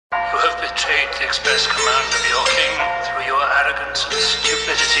express command of your king. Through your arrogance and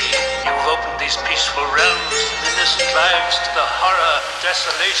stupidity, you've opened these peaceful realms and innocent lives to the horror and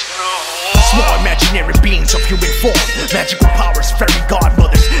desolation of war. Small imaginary beings of human form, magical powers, fairy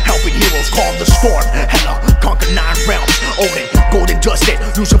godmothers, helping heroes calm the storm. Hela, conquer 9 realms, Odin, golden dusted,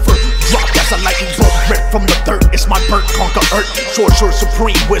 Lucifer, dropped as a lightning bolt, ripped from the dirt. It's my birth, conquer earth, sorcerer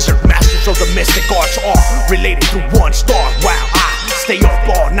supreme, wizard, masters of the mystic arts, all related through one star. Wow, I stay up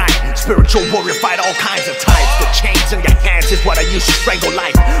all night, spiritual warrior, fight all kinds of types. The chains in your hands is what I use to strangle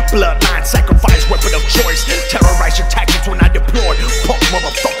life. Bloodline, sacrifice, weapon of choice. Terrorize your tactics when I deploy. Punk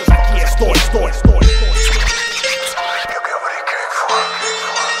motherfuckers like yeah, story.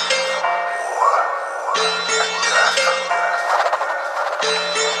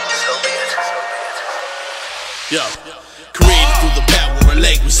 Yo, created through the power of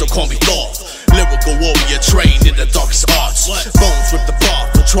language, so call me Thor. Lyrical warrior trained in the darkest arts. Bones ripped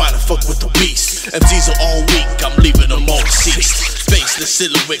apart for trying to fuck with the beast. MCs are all weak, I'm leaving them all deceased. Faceless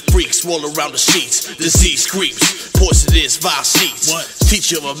silhouette freaks roll around the sheets. Disease creeps, poisonous vile sheets.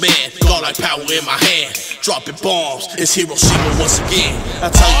 Teacher of a man, godlike power in my hand. Dropping bombs, it's Hiroshima once again. I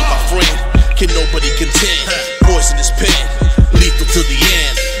tell you my friend, can nobody contend. Poisonous pen, lethal to the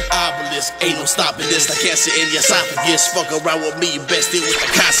end. Obelisk, ain't no stopping this. Like cancer in your esophagus. Fuck around with me, you best deal with the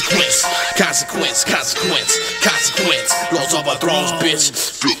consequence. Consequence. Lords of our thrones, bitch.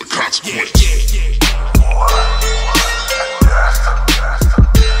 Feel the consequence.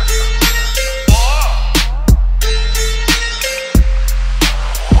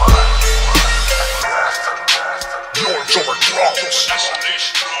 Lords of our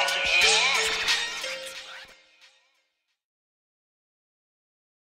thrones.